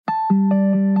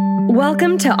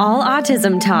Welcome to All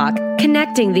Autism Talk,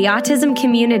 connecting the autism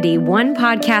community one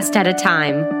podcast at a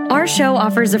time. Our show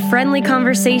offers a friendly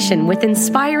conversation with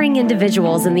inspiring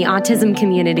individuals in the autism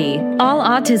community. All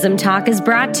Autism Talk is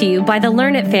brought to you by the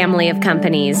Learn It family of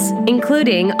companies,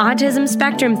 including Autism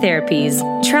Spectrum Therapies,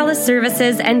 Trellis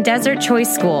Services, and Desert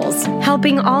Choice Schools,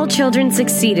 helping all children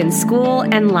succeed in school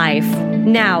and life.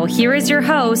 Now, here is your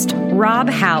host, Rob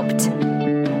Haupt.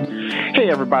 Hey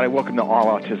everybody, welcome to All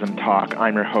Autism Talk.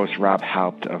 I'm your host, Rob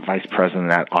Haupt, Vice President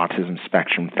at Autism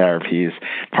Spectrum Therapies,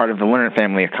 part of the Learn It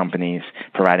family of companies,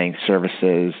 providing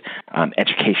services,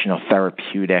 educational,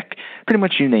 therapeutic, pretty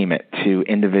much you name it, to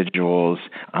individuals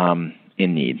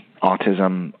in need.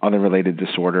 Autism, other related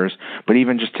disorders, but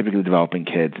even just typically developing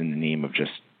kids in the need of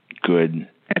just good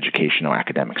educational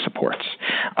academic supports.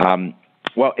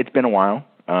 Well, it's been a while.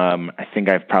 I think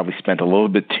I've probably spent a little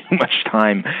bit too much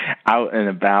time out and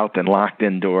about and locked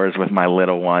indoors with my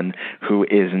little one, who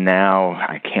is now,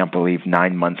 I can't believe,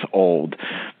 9 months old.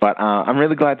 But I'm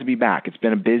really glad to be back. It's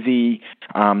been a busy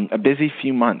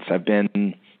few months. I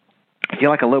feel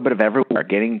like a little bit of everywhere,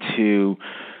 getting to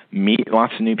meet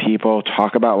lots of new people,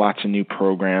 talk about lots of new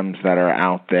programs that are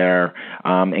out there,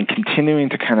 and continuing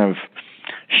to kind of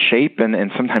shape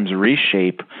and sometimes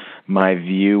reshape my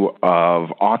view of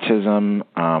autism,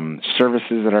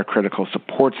 services that are critical,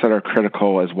 supports that are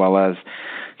critical, as well as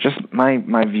just my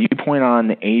viewpoint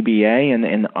on ABA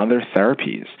and other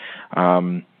therapies.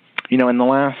 In the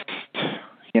last,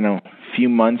 few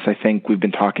months, I think we've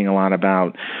been talking a lot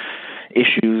about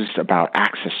issues about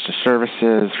access to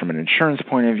services from an insurance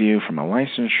point of view, from a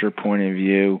licensure point of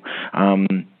view.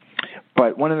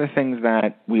 But one of the things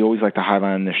that we always like to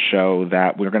highlight on this show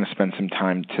that we're going to spend some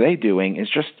time today doing is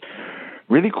just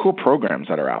really cool programs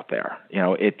that are out there.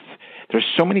 There's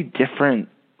so many different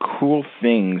cool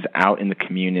things out in the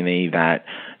community that,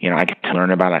 I get to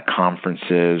learn about at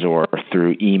conferences or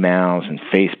through emails and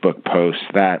Facebook posts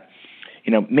that,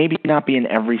 maybe not be in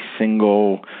every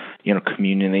single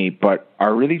community, but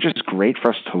are really just great for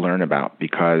us to learn about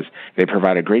because they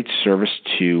provide a great service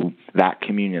to that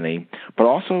community, but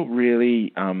also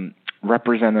really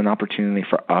represent an opportunity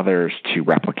for others to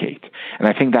replicate. And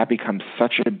I think that becomes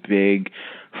such a big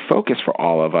focus for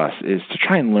all of us, is to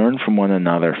try and learn from one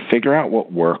another, figure out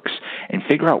what works, and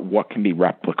figure out what can be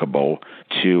replicable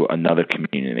to another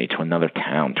community, to another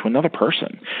town, to another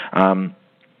person.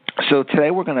 So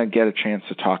today we're going to get a chance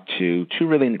to talk to two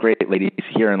really great ladies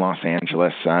here in Los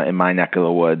Angeles, in my neck of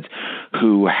the woods,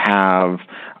 who have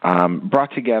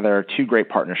brought together two great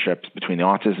partnerships between the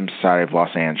Autism Society of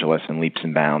Los Angeles and Leaps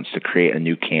and Bounds to create a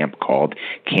new camp called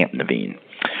Camp Navin.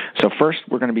 So first,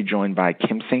 we're going to be joined by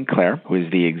Kim St. Clair, who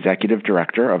is the Executive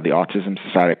Director of the Autism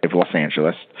Society of Los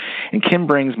Angeles. And Kim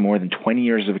brings more than 20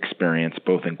 years of experience,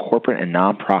 both in corporate and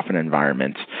nonprofit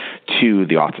environments, to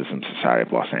the Autism Society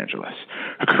of Los Angeles.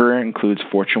 Her career includes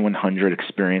Fortune 100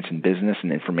 experience in business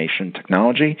and information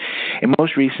technology, and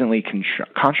most recently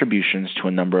contributions to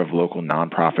a number of local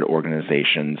nonprofit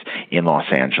organizations in Los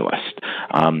Angeles.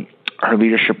 Her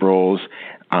leadership roles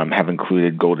have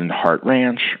included Golden Heart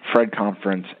Ranch, Fred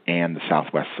Conference, and the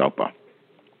Southwest SOPA.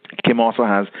 Kim also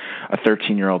has a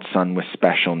 13-year-old son with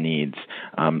special needs,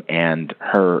 and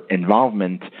her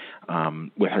involvement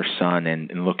with her son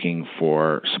and looking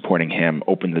for supporting him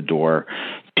opened the door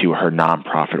to her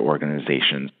nonprofit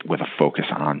organizations with a focus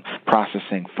on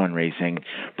processing, fundraising,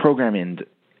 program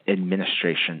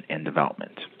administration, and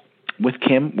development. With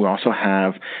Kim, we also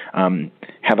have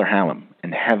Heather Hallam,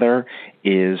 and Heather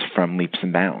is from Leaps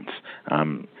and Bounds.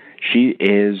 She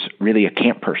is really a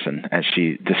camp person, as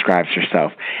she describes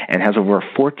herself, and has over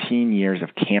 14 years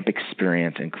of camp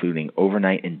experience, including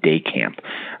overnight and day camp.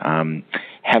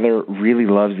 Heather really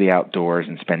loves the outdoors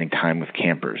and spending time with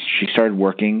campers. She started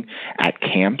working at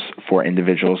camps for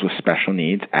individuals with special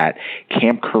needs at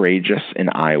Camp Courageous in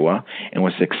Iowa and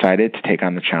was excited to take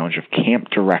on the challenge of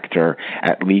camp director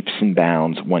at Leaps and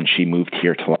Bounds when she moved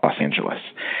here to Los Angeles.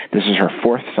 This is her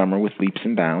fourth summer with Leaps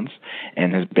and Bounds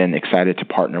and has been excited to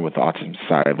partner with the Autism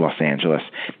Society of Los Angeles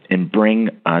and bring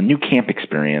a new camp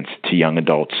experience to young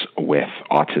adults with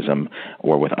autism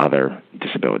or with other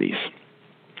disabilities.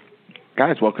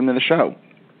 Guys, welcome to the show.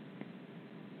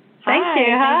 Thank you.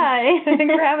 Hi.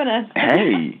 Thanks for having us.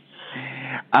 Hey.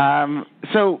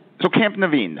 So Camp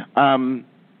Navin,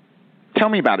 tell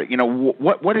me about it.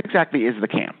 What exactly is the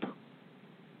camp?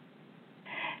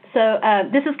 So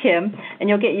this is Kim, and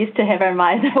you'll get used to having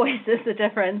my voice is the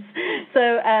difference.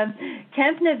 So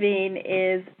Camp Navin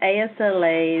is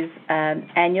ASLA's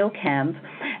annual camp,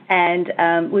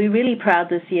 and we're really proud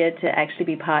this year to actually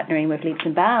be partnering with Leaps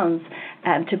and Bounds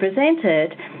to present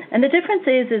it. And the difference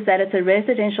is that it's a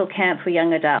residential camp for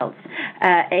young adults.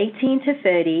 18 to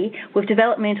 30 with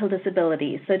developmental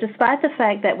disabilities. So despite the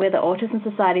fact that we're the Autism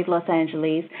Society of Los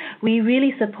Angeles, we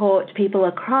really support people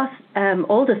across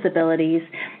all disabilities,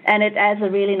 and it adds a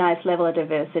really nice level of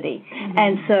diversity. Mm-hmm.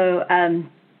 And so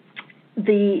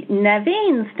the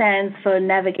Navin stands for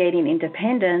Navigating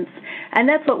Independence, and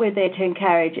that's what we're there to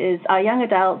encourage, is our young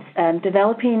adults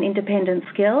developing independent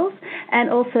skills and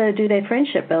also do their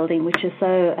friendship building, which is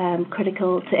so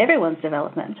critical to everyone's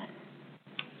development.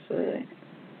 Absolutely.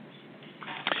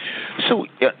 So,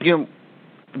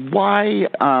 why,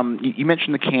 you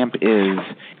mentioned the camp is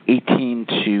 18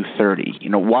 to 30.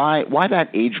 Why that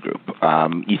age group?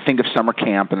 You think of summer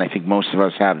camp, and I think most of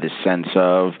us have this sense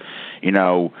of,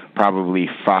 probably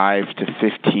 5 to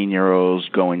 15-year-olds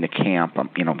going to camp.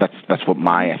 That's what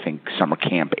I think summer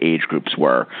camp age groups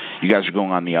were. You guys are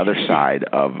going on the other side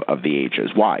of the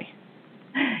ages. Why?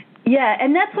 Yeah,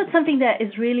 and that's something that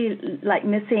is really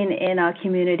missing in our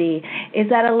community, is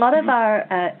that a lot of our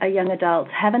young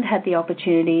adults haven't had the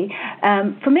opportunity,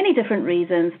 for many different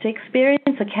reasons, to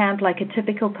experience a camp like a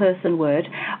typical person would,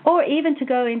 or even to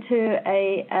go into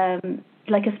a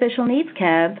special needs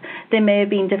camp. There may have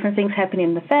been different things happening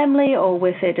in the family or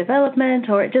with their development,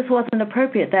 or it just wasn't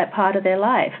appropriate, that part of their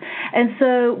life. And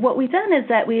so what we've done is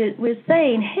that we're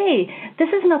saying, hey, this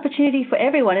is an opportunity for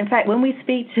everyone. In fact, when we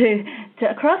speak to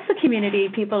across the community,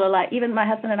 people are like, even my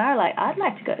husband and I are like, I'd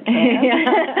like to go to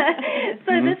camp.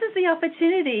 So this is the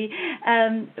opportunity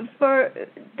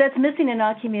that's missing in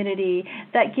our community,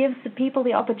 that gives the people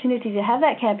the opportunity to have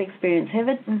that camp experience.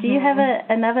 Do you have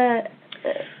another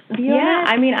view on it?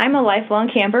 I mean, I'm a lifelong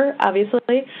camper,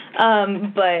 obviously,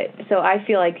 but so I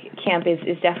feel like camp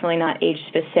is definitely not age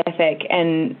specific,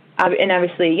 and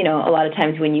obviously, a lot of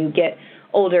times when you get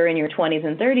older in your 20s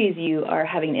and 30s, you are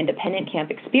having an independent camp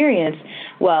experience.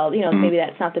 Well, maybe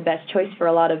that's not the best choice for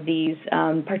a lot of these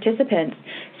participants.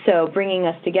 So bringing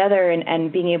us together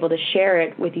and being able to share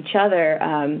it with each other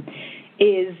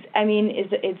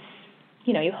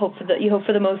you hope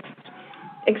for the most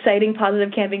exciting,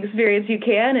 positive camping experience you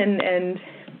can, and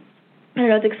I don't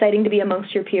know, it's exciting to be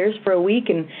amongst your peers for a week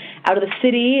and out of the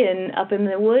city and up in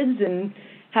the woods and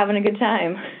having a good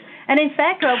time. And in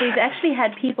fact, Rob, we've actually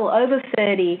had people over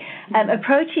 30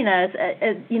 approaching us,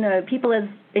 people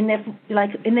in their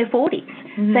 40s,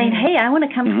 saying, "Hey, I want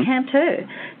to come to camp too."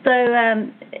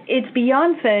 So it's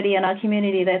beyond 30 in our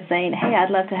community that's saying, "Hey,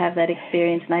 I'd love to have that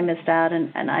experience, and I missed out,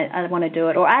 and I want to do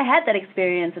it," or "I had that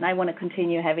experience, and I want to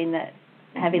continue having that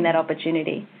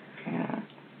opportunity." Yeah.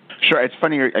 Sure, it's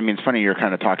funny. It's funny you're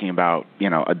kind of talking about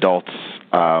adults,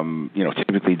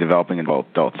 typically developing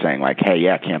adults saying like, "Hey,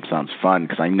 yeah, camp sounds fun,"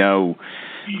 because I know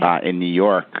in New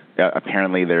York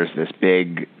apparently there's this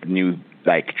big new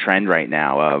trend right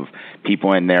now of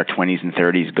people in their 20s and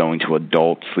 30s going to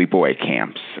adult sleepaway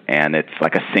camps, and it's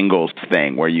like a singles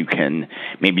thing where you can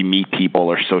maybe meet people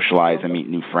or socialize and meet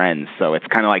new friends. So it's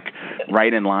kind of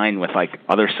right in line with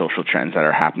other social trends that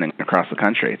are happening across the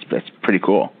country. It's pretty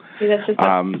cool. That's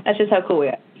just how cool we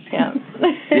are. Yeah.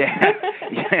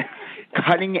 yeah.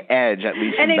 Cutting edge, at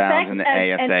least in bounds, in the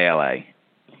ASLA.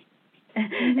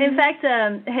 In fact,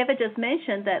 Heather just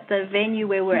mentioned that the venue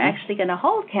where we're actually going to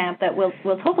hold camp, that we'll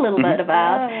talk a little bit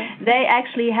about, they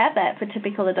actually have that for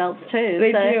typical adults too.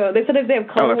 They do. They sometimes have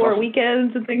Cold War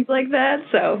weekends and things like that.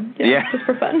 So just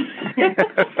for fun.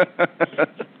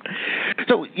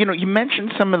 So you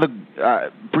mentioned some of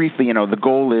the briefly. The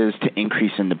goal is to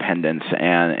increase independence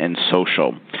and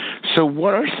social. So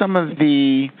what are some of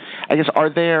the? I guess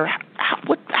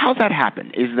how's that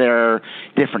happen? Is there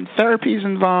different therapies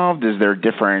involved? Is there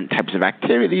different types of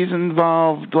activities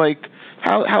involved?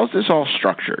 How's this all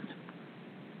structured?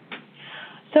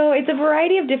 So it's a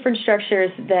variety of different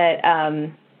structures that,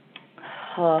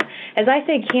 as I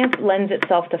say, camp lends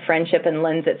itself to friendship and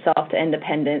lends itself to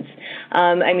independence.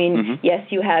 Yes,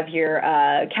 you have your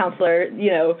counselor,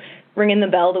 ringing the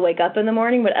bell to wake up in the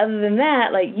morning, but other than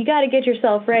that, you got to get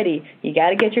yourself ready. You got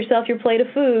to get yourself your plate of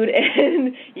food,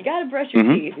 and you got to brush your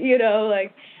teeth.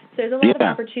 So there's a lot of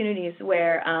opportunities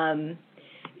where,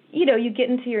 you get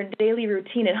into your daily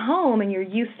routine at home, and you're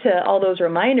used to all those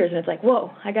reminders, and it's like,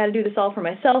 whoa, I got to do this all for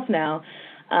myself now.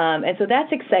 And so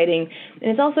that's exciting.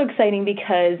 And it's also exciting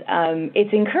because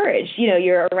it's encouraged.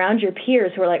 You're around your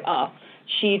peers who are like, oh,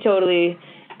 she totally,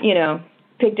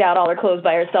 picked out all her clothes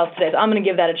by herself today, so I'm going to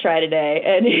give that a try today.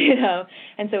 And,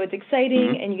 and so it's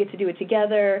exciting, and you get to do it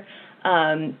together.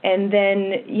 And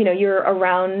then, you're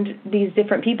around these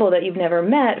different people that you've never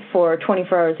met for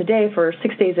 24 hours a day for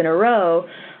 6 days in a row.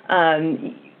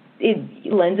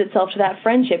 It lends itself to that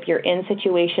friendship. You're in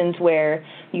situations where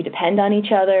you depend on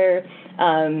each other.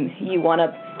 You want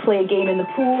to play a game in the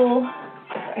pool.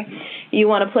 You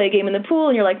want to play a game in the pool,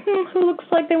 and you're like, who looks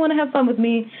like they want to have fun with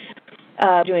me?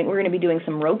 We're going to be doing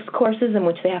some ropes courses in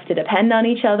which they have to depend on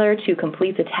each other to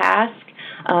complete the task,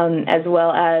 as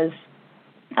well as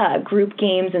group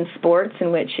games and sports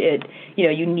in which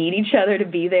you need each other to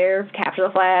be there, capture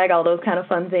the flag, all those kind of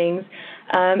fun things.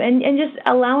 And just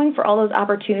allowing for all those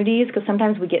opportunities, because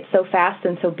sometimes we get so fast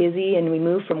and so busy and we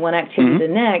move from one activity to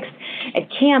the next. At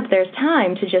camp, there's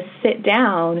time to just sit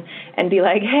down and be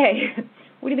like, hey,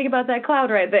 what do you think about that cloud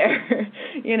right there?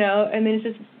 And then it's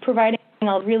just providing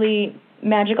all really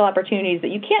magical opportunities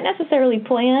that you can't necessarily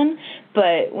plan,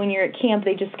 but when you're at camp,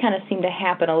 they just kind of seem to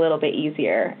happen a little bit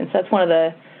easier. And so that's one of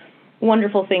the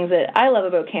wonderful things that I love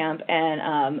about camp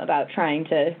and about trying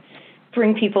to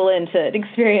bring people in to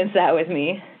experience that with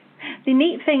me. The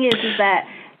neat thing is that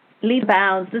Lead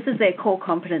Bounds, this is their core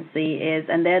competency,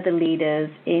 and they're the leaders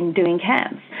in doing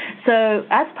camps. So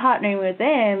us partnering with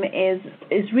them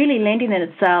is really lending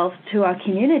itself to our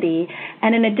community.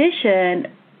 And in addition,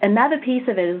 another piece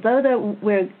of it is, though that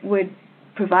we're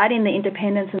providing the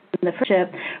independence and the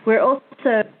friendship, we're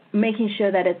also making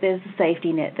sure that there's a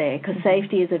safety net there, because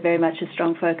safety is very much a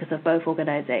strong focus of both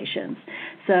organizations.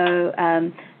 So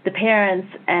the parents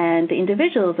and the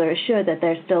individuals are assured that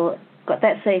they're still got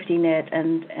that safety net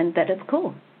and that it's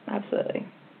cool. Absolutely.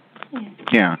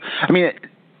 Yeah. I mean,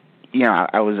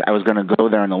 I was going to go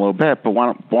there in a little bit, but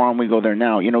why don't we go there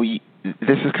now?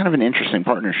 This is kind of an interesting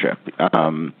partnership.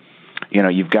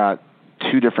 You've got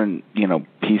two different,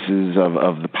 pieces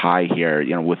of the pie here,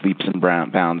 with Leaps and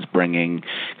Bounds bringing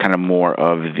kind of more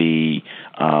of the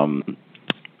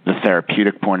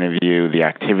therapeutic point of view, the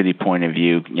activity point of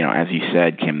view. As you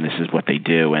said, Kim, this is what they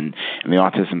do. And the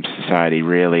Autism Society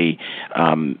really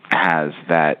has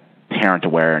that parent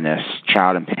awareness,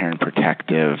 child and parent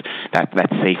protective, that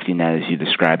safety net as you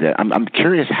described it. I'm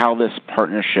curious how this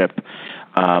partnership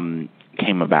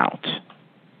came about.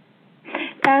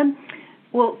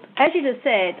 Well, as you just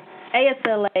said,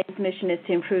 ASLA's mission is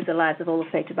to improve the lives of all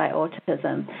affected by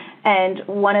autism, and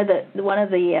one of the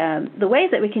ways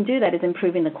that we can do that is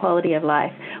improving the quality of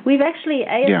life.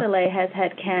 ASLA has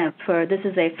had camp this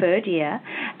is their third year,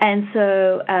 and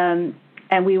so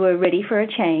and we were ready for a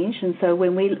change. And so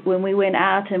when we went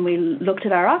out and we looked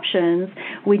at our options,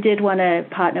 we did want to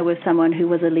partner with someone who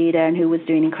was a leader and who was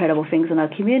doing incredible things in our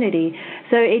community.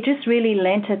 So it just really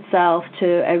lent itself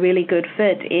to a really good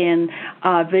fit in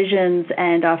our visions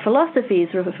and our philosophies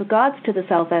with regards to the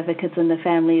self-advocates and the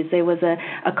families. There was a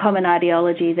common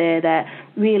ideology there that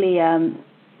really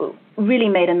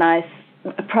made a nice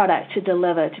product to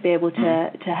deliver, to be able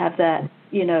to have that,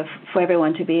 for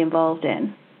everyone to be involved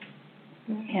in.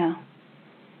 Yeah.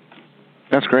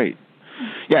 That's great.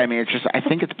 Yeah, I mean, I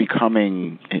think it's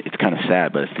kind of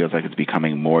sad, but it feels like it's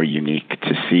becoming more unique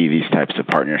to see these types of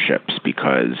partnerships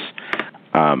because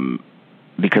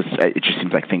it just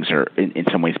seems like things are in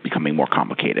some ways becoming more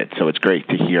complicated. So it's great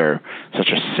to hear such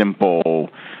a simple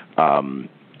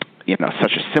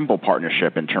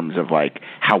partnership in terms of like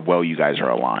how well you guys are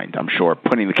aligned. I'm sure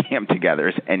putting the camp together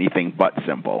is anything but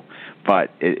simple, but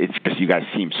it's just you guys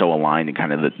seem so aligned in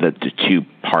kind of the two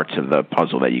parts of the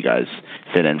puzzle that you guys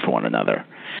fit in for one another.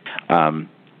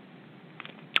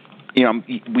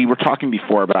 We were talking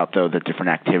before about the different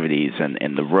activities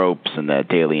and the ropes and the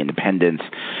daily independence.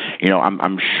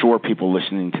 I'm sure people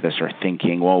listening to this are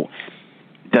thinking, well,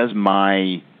 does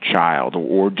my child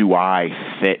or do I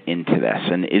fit into this?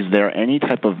 And is there any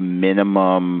type of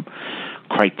minimum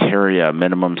criteria,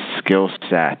 minimum skill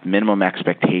set, minimum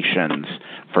expectations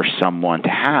for someone to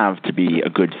have to be a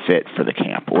good fit for the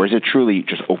camp? Or is it truly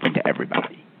just open to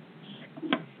everybody?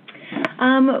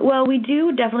 Well, we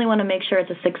do definitely want to make sure it's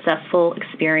a successful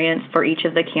experience for each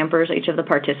of the campers, each of the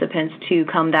participants to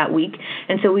come that week.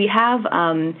 And so we have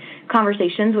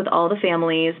conversations with all the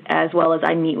families, as well as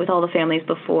I meet with all the families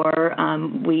before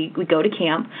we go to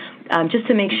camp, just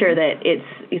to make sure that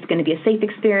it's going to be a safe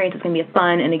experience, it's going to be a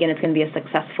fun, and again, it's going to be a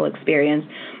successful experience.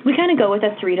 We kind of go with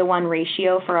a 3-to-1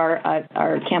 ratio for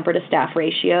our camper to staff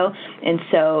ratio, and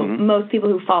so most people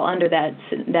who fall under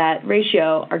that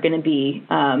ratio are going to be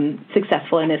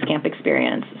successful in this camp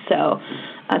experience. So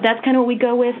that's kind of what we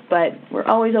go with, but we're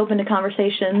always open to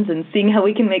conversations and seeing how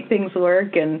we can make things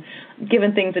work and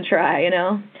giving things a try,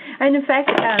 And in fact,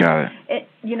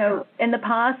 in the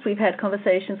past, we've had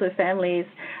conversations with families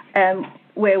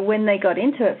where when they got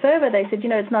into it further, they said,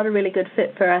 it's not a really good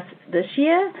fit for us this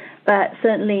year, but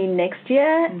certainly next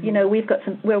year,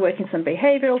 we're working some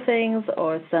behavioral things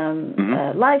or some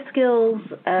life skills,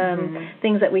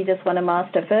 things that we just want to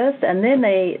master first, and then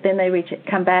they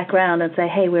come back around and say,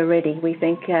 hey, we're ready. We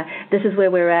think this is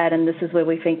where we're at, and this is where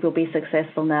we think we'll be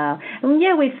successful now. And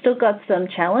we've still got some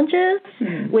challenges,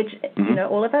 which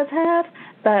all of us have,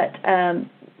 but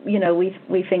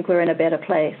we think we're in a better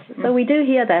place. So we do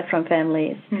hear that from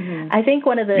families. I think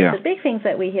one of the big things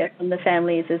that we hear from the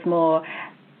families is more,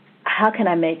 how can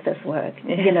I make this work?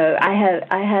 I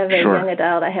have a young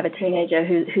adult, I have a teenager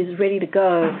who's ready to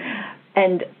go,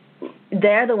 and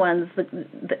they're the ones,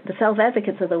 the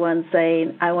self-advocates are the ones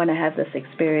saying, I want to have this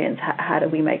experience. How do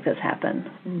we make this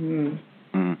happen?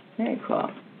 Very cool.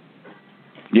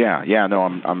 Yeah, no,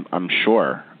 I'm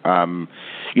sure.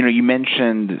 You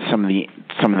mentioned some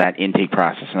of that intake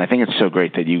process, and I think it's so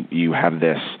great that you have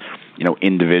this,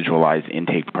 individualized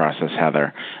intake process,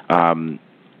 Heather.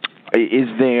 Is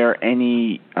there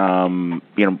any,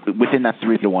 within that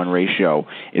 3-to-1 ratio,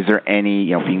 is there any,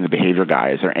 being the behavior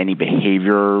guy, is there any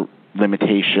behavior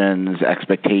limitations,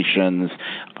 expectations,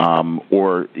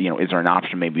 or, is there an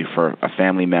option maybe for a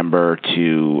family member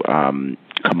to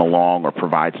come along or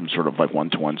provide some sort of like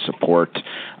one-to-one support?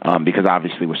 Because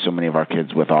obviously with so many of our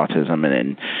kids with autism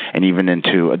and even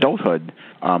into adulthood,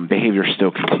 behavior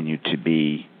still continue to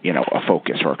be, a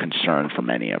focus or a concern for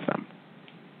many of them.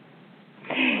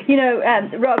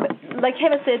 Rob, like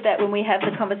Heather said, that when we have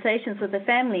the conversations with the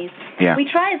families, we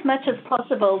try as much as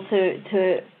possible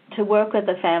to work with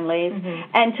the families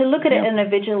and to look at it in a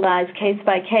visualized case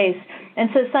by case. And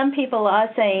so some people are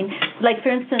saying, like for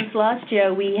instance, last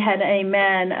year we had a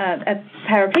man, a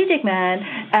paraplegic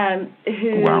man,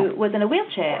 who was in a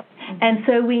wheelchair. And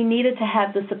so we needed to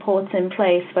have the supports in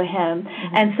place for him.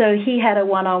 And so he had a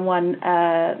one-on-one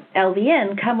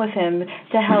LVN come with him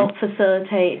to help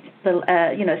facilitate the,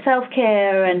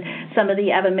 self-care and some of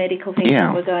the other medical things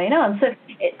that were going on. So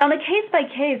on a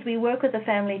case-by-case, we work with the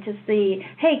family to see,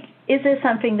 hey, is there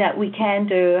something that we can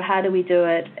do? How do we do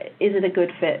it? Is it a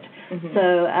good fit?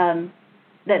 So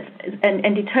that's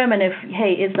and determine if,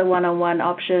 hey, is the one-on-one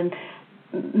option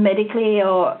medically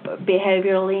or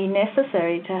behaviorally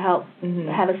necessary to help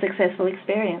have a successful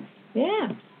experience.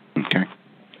 Yeah. Okay.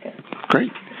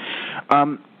 Great.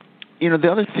 The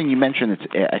other thing you mentioned,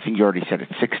 I think you already said it,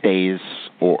 6 days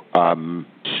or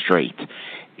straight.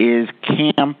 Is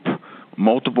camp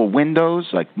multiple windows,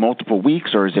 like multiple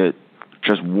weeks, or is it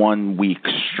just 1 week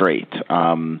straight?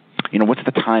 What's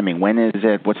the timing? When is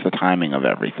it? What's the timing of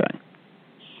everything?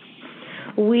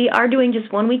 We are doing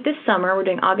just 1 week this summer. We're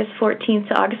doing August 14th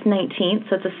to August 19th.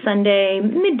 So it's a Sunday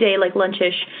midday, like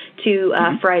lunchish, to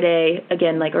Friday,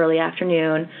 again, like early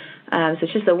afternoon. So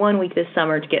it's just a 1 week this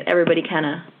summer to get everybody kind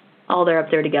of all there up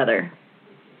there together.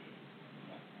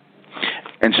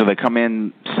 And so they come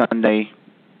in Sunday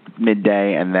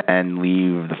midday and then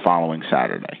leave the following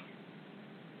Saturday?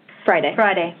 Friday,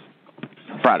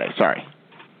 sorry.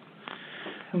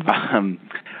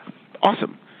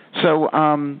 Awesome. So,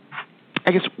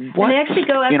 I guess what... And they actually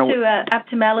go up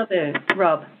to Malibu,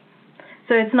 Rob.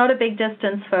 So it's not a big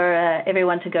distance for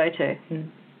everyone to go to.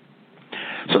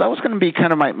 So that was going to be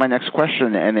kind of my next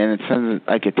question, and then it sounds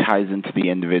like it ties into the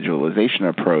individualization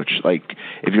approach. Like,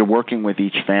 if you're working with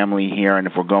each family here, and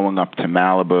if we're going up to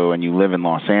Malibu and you live in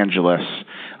Los Angeles,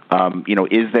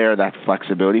 is there that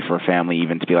flexibility for a family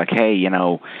even to be like, hey,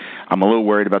 I'm a little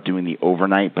worried about doing the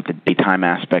overnight, but the daytime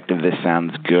aspect of this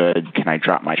sounds good. Can I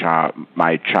drop my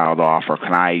child off, or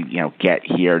can I, get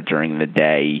here during the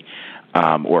day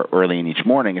or early in each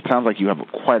morning? It sounds like you have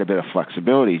quite a bit of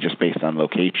flexibility just based on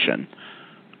location.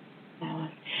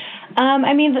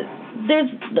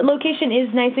 The location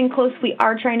is nice and close. We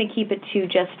are trying to keep it to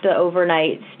just the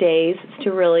overnight stays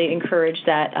to really encourage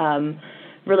that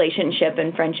relationship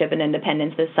and friendship and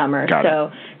independence this summer.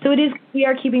 So it is. We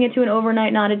are keeping it to an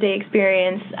overnight, not a day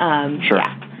experience. Sure.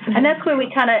 Yeah. And that's where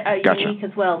we kind of are unique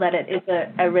as well, that it is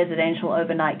a residential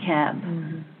overnight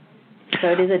camp. So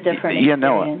it is a different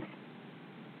experience.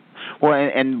 Well,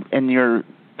 and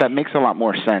that makes a lot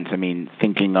more sense. I mean,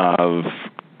 thinking of,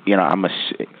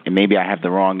 maybe I have the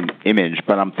wrong image,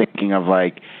 but I'm thinking of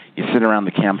like you sit around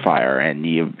the campfire and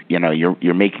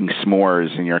you're making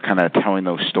s'mores and you're kind of telling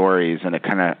those stories, and it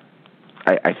kind of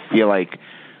I feel like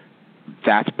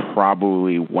that's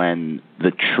probably when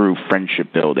the true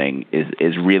friendship building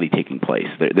is really taking place.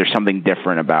 There's something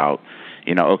different about,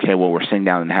 we're sitting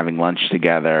down and having lunch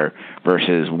together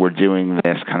versus we're doing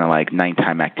this kind of like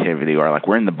nighttime activity, or like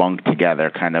we're in the bunk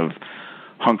together kind of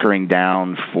hunkering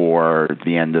down for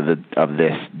the end of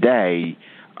this day.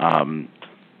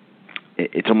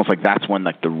 it's almost like that's when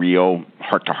like the real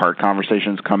heart-to-heart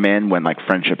conversations come in, when like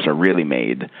friendships are really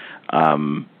made.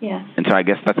 And so I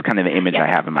guess that's kind of the image I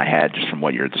have in my head just from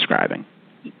what you're describing.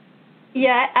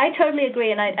 Yeah, I totally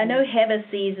agree, and I know Heather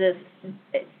sees this.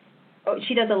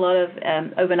 She does a lot of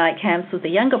overnight camps with the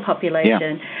younger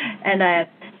population,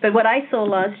 but what I saw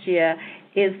last year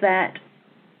is that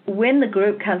when the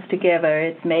group comes together,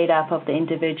 it's made up of the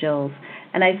individuals.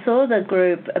 And I saw the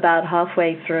group about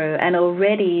halfway through, and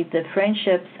already the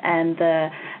friendships and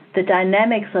the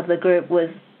dynamics of the group was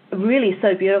really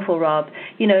so beautiful, Rob.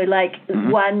 You know, like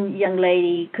one young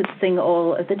lady could sing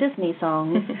all of the Disney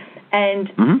songs,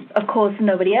 and of course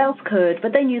nobody else could,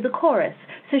 but they knew the chorus.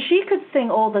 So she could sing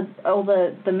all the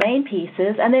main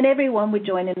pieces, and then everyone would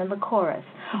join in the chorus.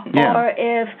 Yeah. Or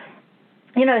if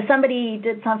somebody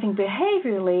did something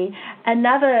behaviorally,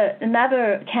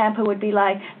 another camper would be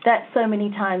like, that's so many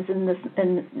times in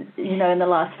the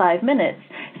last 5 minutes.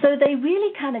 So they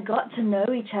really kind of got to know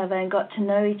each other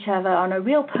on a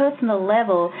real personal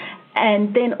level,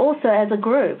 and then also as a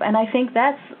group. And I think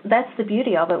that's the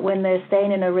beauty of it when they're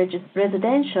staying in a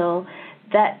residential,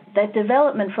 that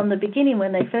development from the beginning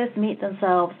when they first meet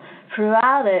themselves,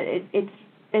 throughout it's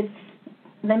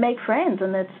they make friends,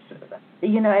 and it's a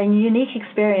unique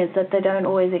experience that they don't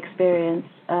always experience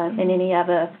in any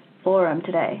other forum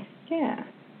today. Yeah.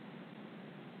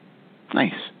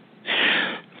 Nice.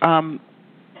 From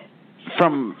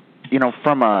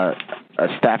a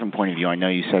staffing point of view, I know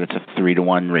you said it's a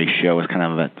 3-to-1 ratio is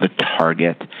kind of the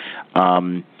target.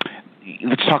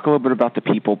 Let's talk a little bit about the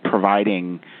people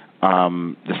providing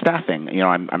the staffing.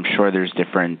 I'm sure there's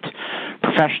different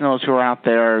professionals who are out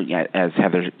there, as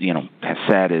Heather, has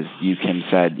said, as you, Kim,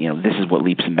 said, this is what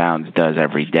Leaps and Bounds does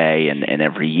every day and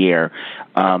every year.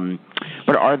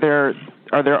 But are there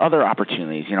other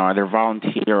opportunities? Are there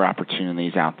volunteer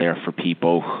opportunities out there for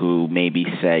people who maybe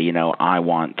say, I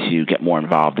want to get more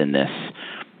involved in this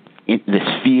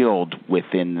field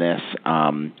within this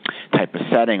type of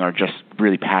setting, or just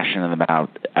really passionate about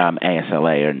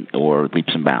ASLA or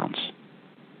Leaps and Bounds?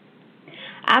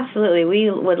 Absolutely. We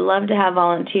would love to have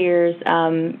volunteers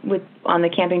on the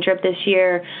camping trip this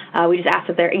year. We just ask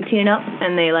if they're 18 and up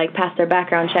and they pass their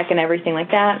background check and everything like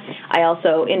that. I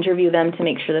also interview them to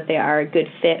make sure that they are a good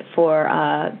fit for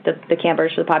the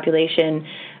campers, for the population.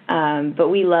 But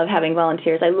we love having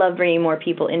volunteers. I love bringing more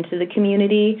people into the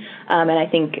community, and I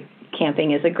think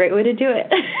camping is a great way to do it.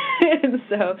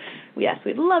 So, yes,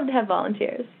 we'd love to have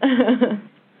volunteers.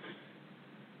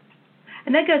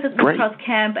 And that goes across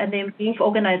camp and then youth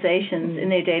organizations in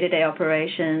their day-to-day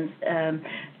operations,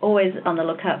 always on the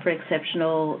lookout for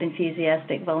exceptional,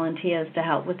 enthusiastic volunteers to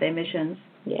help with their missions.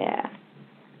 Yeah.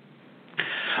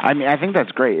 I mean, I think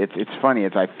that's great. It's funny.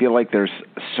 I feel like there's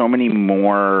so many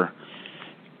more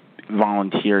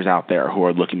volunteers out there who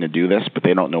are looking to do this, but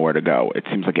they don't know where to go. It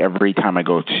seems like every time I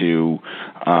go to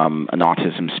an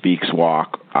Autism Speaks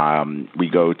walk, we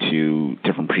go to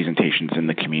different presentations in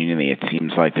the community. It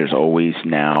seems like there's always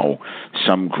now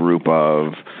some group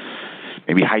of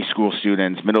maybe high school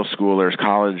students, middle schoolers,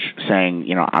 college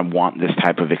saying, I want this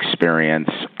type of experience.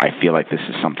 I feel like this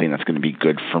is something that's going to be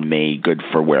good for me, good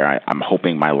for where I'm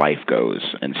hoping my life goes.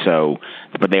 And so,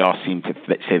 but they all seem to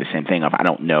say the same thing of, I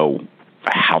don't know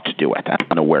how to do it. I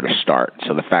don't know where to start.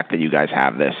 So the fact that you guys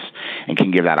have this and can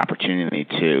give that opportunity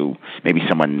to maybe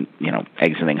someone,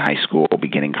 exiting high school,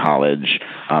 beginning college,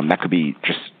 that could be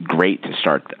just great to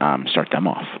start them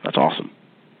off. That's awesome.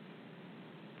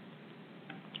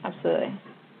 Absolutely.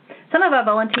 Some of our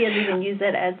volunteers even use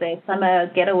it as a summer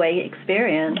getaway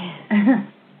experience.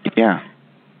 Yeah.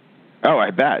 Oh,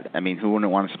 I bet. I mean, who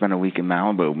wouldn't want to spend a week in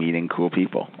Malibu meeting cool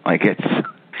people?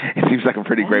 It seems like a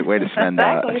pretty great way to spend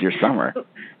your summer.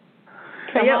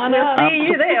 Come on up. We'll see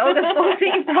you there, August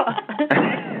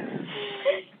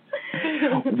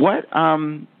 14th. What?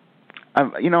 I'm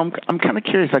kind of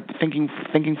curious.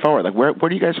 Thinking forward. What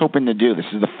are you guys hoping to do? This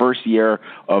is the first year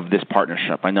of this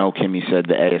partnership. I know, Kim, you said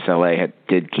the ASLA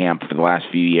did camp for the last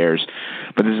few years,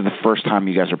 but this is the first time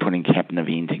you guys are putting Camp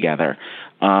Navin together.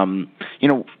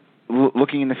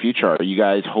 Looking in the future, are you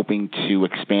guys hoping to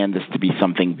expand this to be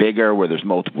something bigger where there's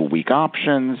multiple week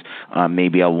options,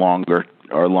 maybe a longer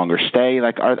stay?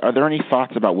 Are there any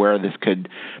thoughts about where this could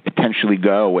potentially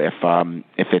go if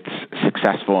it's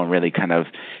successful and really kind of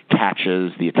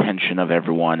catches the attention of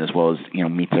everyone as well as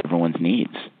meets everyone's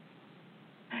needs?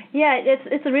 Yeah,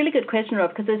 it's a really good question,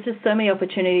 Rob, because there's just so many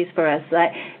opportunities for us.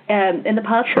 In the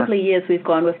past couple of years, we've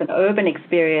gone with an urban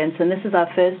experience, and this is our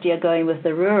first year going with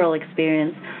the rural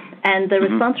experience. And the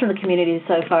response from the community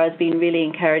so far has been really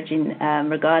encouraging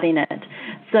regarding it.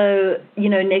 So,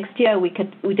 next year whether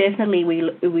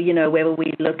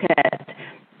we look at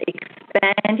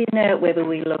expanding it, whether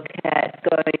we look at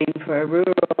going for a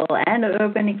rural and an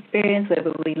urban experience,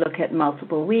 whether we look at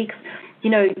multiple weeks.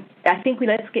 I think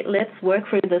let's work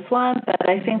through this one, but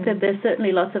I think that there's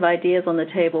certainly lots of ideas on the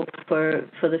table for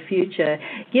the future.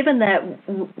 Given that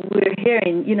we're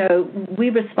hearing, we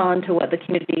respond to what the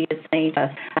community is saying to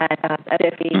us, and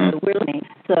we're listening.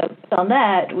 So on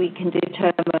that, we can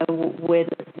determine where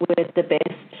the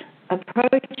best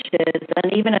approach is.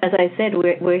 And even as I said,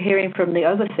 we're hearing from the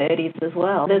over 30s as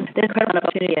well. There's incredible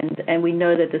opportunity, and we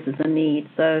know that this is a need.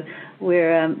 So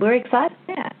we're excited.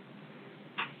 Yeah.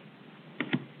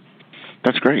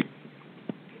 That's great.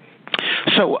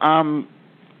 So,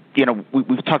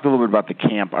 we've talked a little bit about the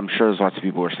camp. I'm sure there's lots of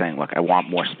people who are saying, look, I want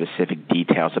more specific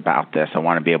details about this. I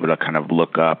want to be able to kind of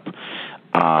look up,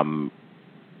 and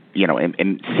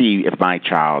see if my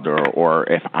child or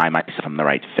if I myself am the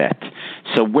right fit.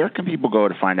 So where can people go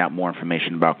to find out more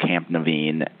information about Camp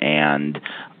Navin and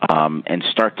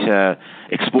start to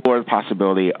explore the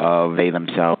possibility of they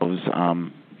themselves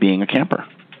being a camper?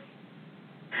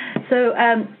 So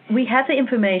we have the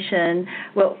information,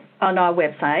 on our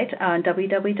website on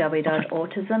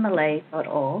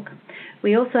www.autismla.org.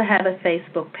 We also have a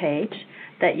Facebook page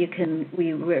that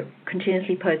we're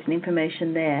continuously posting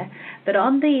information there. But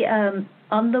on the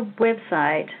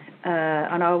website,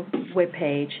 on our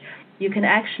webpage, you can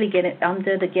actually get it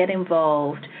under the Get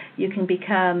Involved. You can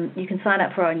sign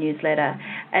up for our newsletter.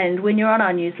 And when you're on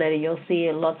our newsletter, you'll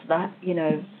see lots of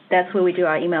that's where we do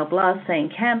our email blast saying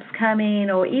camp's coming,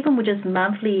 or even with just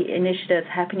monthly initiatives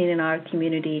happening in our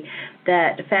community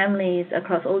that families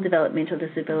across all developmental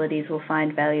disabilities will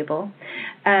find valuable.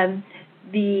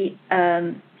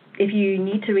 If you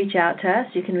need to reach out to us,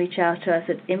 you can reach out to us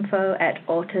at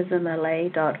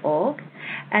info@autismla.org.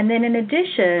 And then in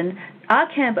addition, our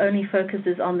camp only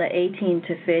focuses on the 18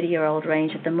 to 30-year-old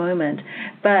range at the moment,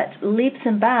 but Leaps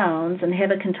and Bounds, and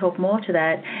Heather can talk more to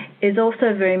that, is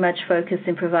also very much focused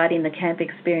in providing the camp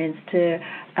experience to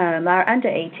our under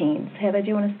 18s. Heather, do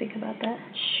you want to speak about that?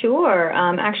 Sure.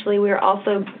 Actually, we're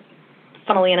also,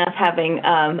 funnily enough, having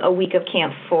a week of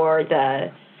camp for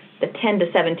the 10 to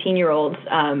 17-year-olds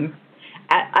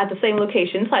at the same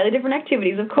location, slightly different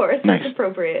activities, of course, nice. That's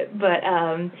appropriate, but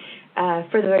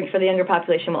for the younger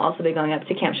population, we'll also be going up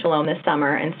to Camp Shalom this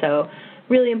summer, and so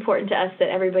really important to us that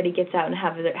everybody gets out and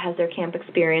has their camp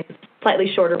experience.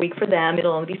 Slightly shorter week for them;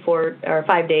 it'll only be 4 or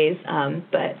 5 days,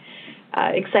 but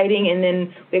exciting. And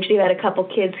then we actually had a couple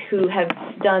kids who have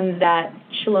done that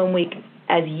Shalom week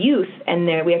as youth, and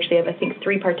we actually have, I think,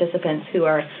 3 participants who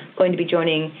are going to be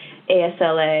joining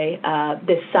ASLA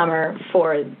this summer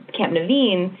for Camp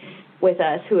Navin with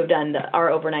us, who have done our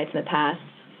overnights in the past.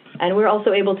 And we're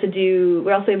also able to do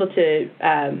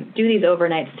these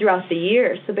overnights throughout the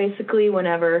year. So basically,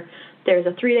 whenever there's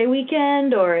a 3-day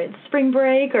weekend, or it's spring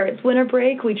break, or it's winter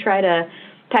break, we try to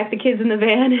pack the kids in the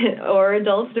van or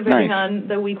adults, depending on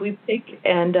the week we pick,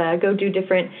 and go do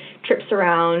different trips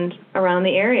around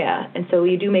the area. And so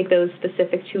we do make those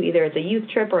specific to either it's a youth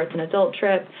trip or it's an adult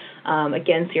trip.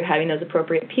 Again, so you're having those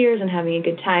appropriate peers and having a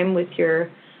good time with your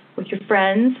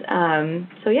friends.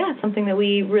 So yeah, it's something that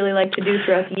we really like to do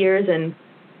throughout the years and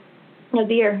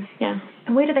the year. Yeah.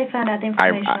 And where do they find out the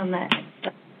information on that?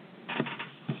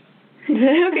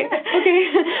 Okay.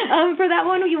 For that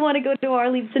one, you want to go to our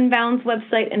Leaps and Bounds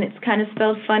website, and it's kind of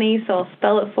spelled funny, so I'll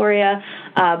spell it for you.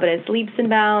 But it's Leaps and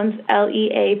Bounds,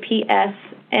 LEAPS,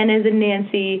 N as in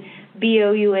Nancy,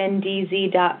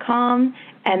 BOUNDZ.com,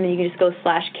 and then you can just go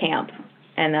 /camp,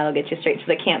 and that'll get you straight to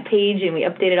the camp page. And we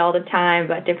update it all the time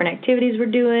about different activities we're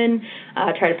doing.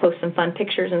 Try to post some fun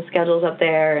pictures and schedules up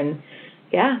there, and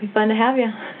yeah, it'd be fun to have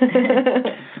you.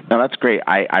 No, that's great.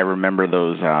 I remember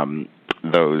those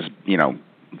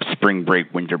spring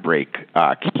break, winter break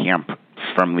camp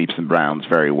from Leaps and Bounds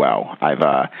very well. I've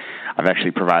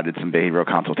actually provided some behavioral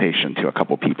consultation to a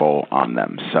couple people on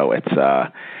them, so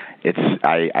I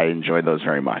enjoyed those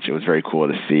very much. It was very cool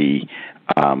to see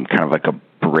kind of like a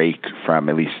break from,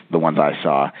 at least the ones I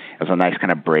saw. It was a nice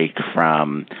kind of break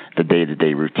from the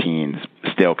day-to-day routines,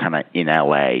 still kind of in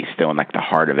LA, still in like the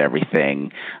heart of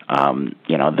everything,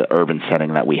 the urban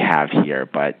setting that we have here,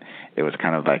 but it was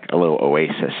kind of like a little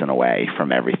oasis in a way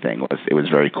from everything. It was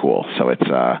very cool. So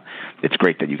it's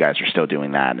great that you guys are still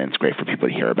doing that, and it's great for people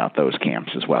to hear about those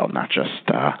camps as well, not just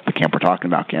the camp we're talking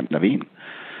about, Camp Navin.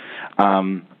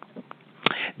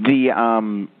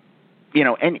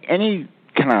 Any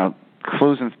kind of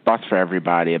closing thoughts for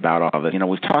everybody about all this?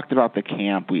 We've talked about the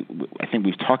camp. I think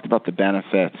we've talked about the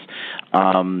benefits.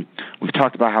 We've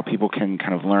talked about how people can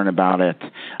kind of learn about it.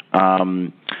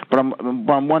 But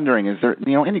I'm wondering, is there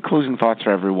any closing thoughts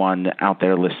for everyone out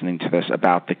there listening to this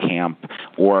about the camp,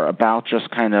 or about just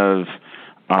kind of,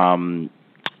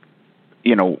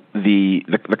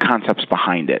 the concepts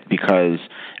behind it, because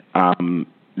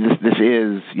this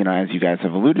is, as you guys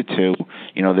have alluded to,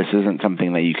 this isn't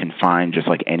something that you can find just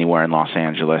like anywhere in Los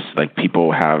Angeles. Like,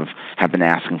 people have been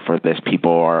asking for this.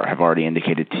 People have already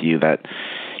indicated to you that,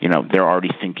 they're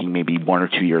already thinking maybe 1 or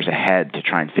 2 years ahead to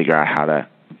try and figure out how to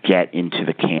get into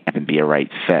the camp and be a right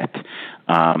fit.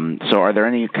 So are there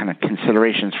any kind of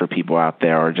considerations for people out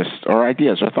there, or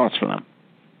ideas or thoughts for them?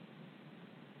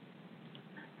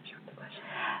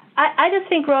 I just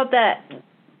think, Rob, that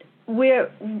we're,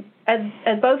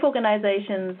 as both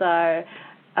organizations are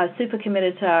super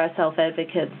committed to our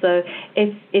self-advocates. So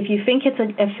if you think it's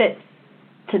a fit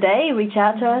today, reach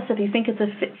out to us. If you think it's a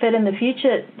fit in the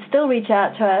future, still reach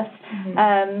out to us,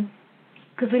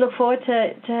 because we look forward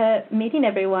to meeting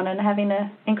everyone and having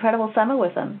an incredible summer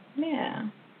with them. Yeah.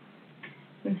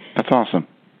 That's awesome.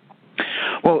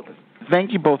 Well,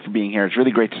 thank you both for being here. It's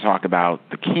really great to talk about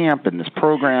the camp and this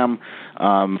program.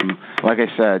 Like I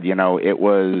said, it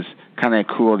was kind of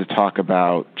cool to talk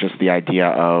about just the idea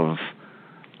of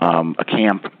a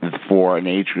camp for an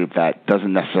age group that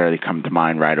doesn't necessarily come to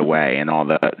mind right away, and all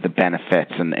the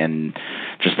benefits and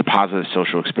just the positive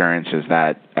social experiences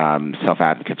that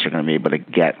self-advocates are going to be able to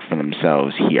get for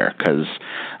themselves here. Because,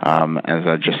 as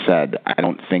I just said, I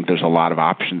don't think there's a lot of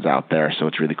options out there, so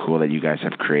it's really cool that you guys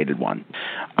have created one.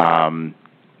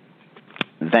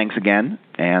 Thanks again,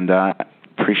 and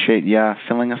appreciate you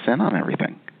filling us in on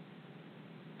everything.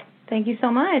 Thank you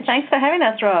so much. Thanks for having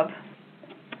us, Rob.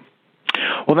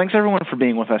 Well, thanks everyone for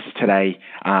being with us today.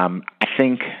 I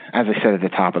think, as I said at the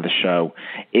top of the show,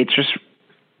 it's just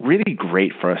really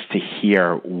great for us to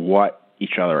hear what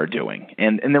each other are doing.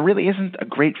 And there really isn't a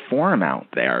great forum out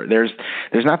there. There's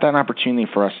not that opportunity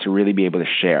for us to really be able to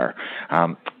share.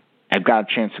 I've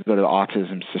got a chance to go to the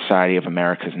Autism Society of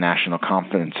America's National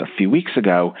Conference a few weeks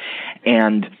ago,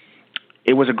 and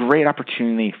it was a great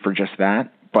opportunity for just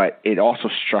that. But it also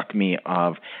struck me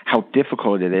of how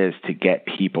difficult it is to get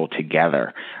people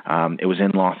together. It was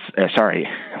in Los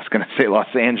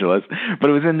Angeles, but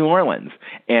it was in New Orleans.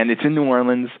 And it's in New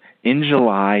Orleans in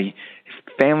July.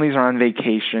 Families are on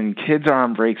vacation. Kids are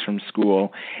on breaks from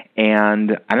school.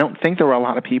 And I don't think there were a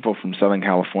lot of people from Southern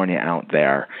California out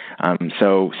there.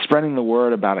 So spreading the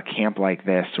word about a camp like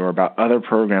this or about other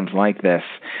programs like this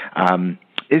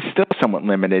is still somewhat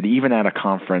limited, even at a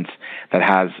conference that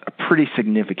has a pretty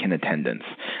significant attendance.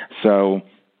 So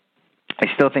I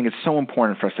still think it's so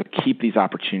important for us to keep these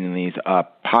opportunities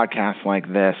up, podcasts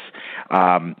like this,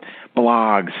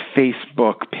 blogs,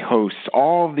 Facebook posts,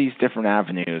 all of these different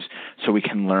avenues, so we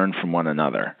can learn from one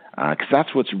another. Because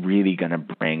that's what's really going to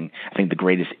bring, I think, the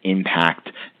greatest impact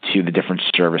to the different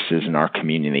services in our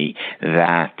community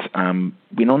that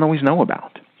we don't always know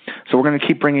about. So we're going to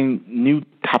keep bringing new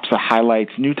types of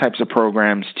highlights, new types of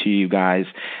programs to you guys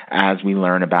as we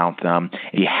learn about them.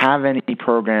 If you have any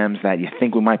programs that you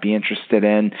think we might be interested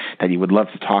in, that you would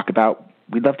love to talk about,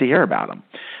 we'd love to hear about them.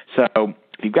 So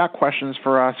if you've got questions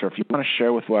for us, or if you want to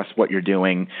share with us what you're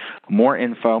doing, more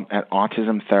info at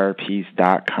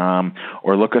autismtherapies.com,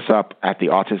 or look us up at the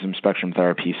Autism Spectrum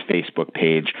Therapies Facebook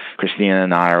page. Christina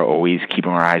and I are always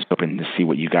keeping our eyes open to see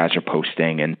what you guys are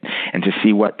posting and to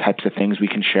see what types of things we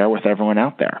can share with everyone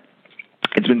out there.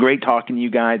 It's been great talking to you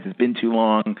guys. It's been too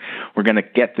long. We're going to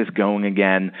get this going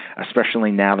again,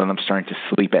 especially now that I'm starting to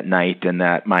sleep at night and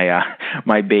that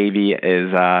my baby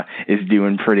is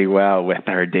doing pretty well with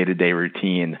her day-to-day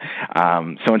routine.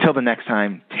 So until the next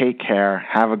time, take care,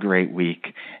 have a great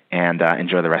week, and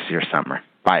enjoy the rest of your summer.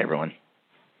 Bye, everyone.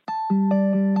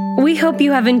 We hope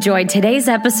you have enjoyed today's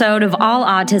episode of All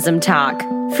Autism Talk.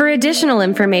 For additional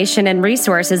information and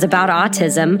resources about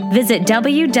autism, visit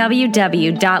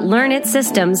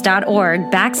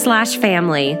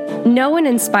www.learnitsystems.org/family. Know an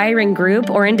inspiring group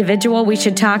or individual we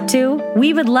should talk to?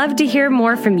 We would love to hear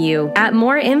more from you at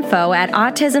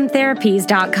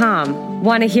moreinfo@autismtherapies.com.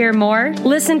 Want to hear more?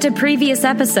 Listen to previous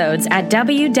episodes at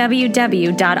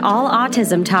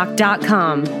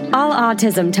www.allautismtalk.com. All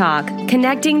Autism Talk,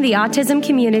 connecting the autism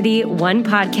community one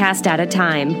podcast at a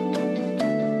time.